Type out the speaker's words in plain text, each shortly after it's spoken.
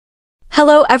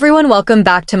Hello everyone, welcome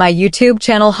back to my YouTube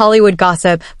channel Hollywood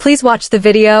Gossip. Please watch the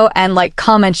video and like,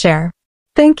 comment, share.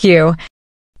 Thank you.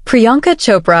 Priyanka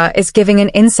Chopra is giving an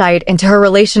insight into her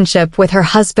relationship with her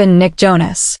husband Nick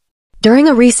Jonas. During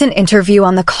a recent interview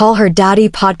on the Call Her Daddy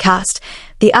podcast,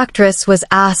 the actress was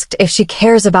asked if she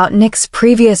cares about Nick's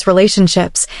previous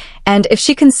relationships and if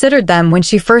she considered them when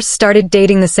she first started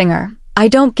dating the singer. "I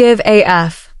don't give a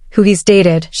F who he's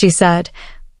dated," she said,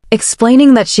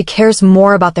 explaining that she cares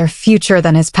more about their future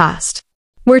than his past.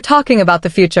 "We're talking about the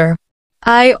future.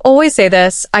 I always say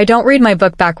this, I don't read my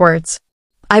book backwards.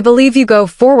 I believe you go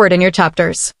forward in your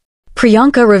chapters."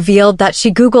 Priyanka revealed that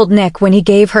she Googled Nick when he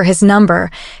gave her his number,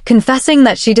 confessing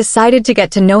that she decided to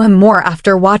get to know him more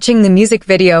after watching the music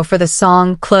video for the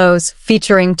song Close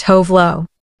featuring Tove Lo.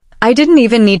 "I didn't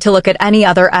even need to look at any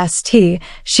other ST,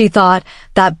 she thought,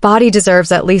 that body deserves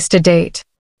at least a date.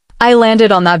 I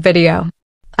landed on that video.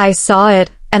 I saw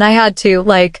it, and I had to,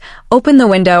 open the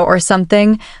window or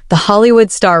something," the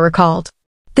Hollywood star recalled.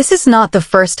 This is not the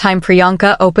first time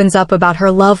Priyanka opens up about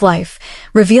her love life,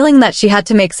 revealing that she had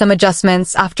to make some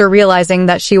adjustments after realizing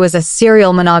that she was a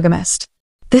serial monogamist.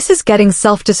 "This is getting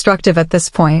self-destructive at this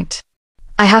point.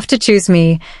 I have to choose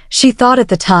me," she thought at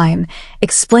the time,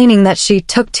 explaining that she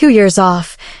took 2 years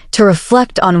off to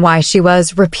reflect on why she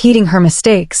was repeating her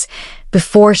mistakes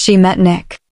before she met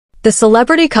Nick. The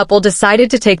celebrity couple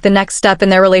decided to take the next step in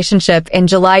their relationship in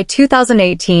July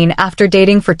 2018 after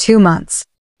dating for 2 months.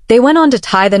 They went on to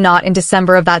tie the knot in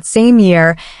December of that same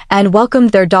year and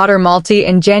welcomed their daughter Malti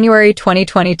in January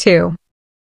 2022.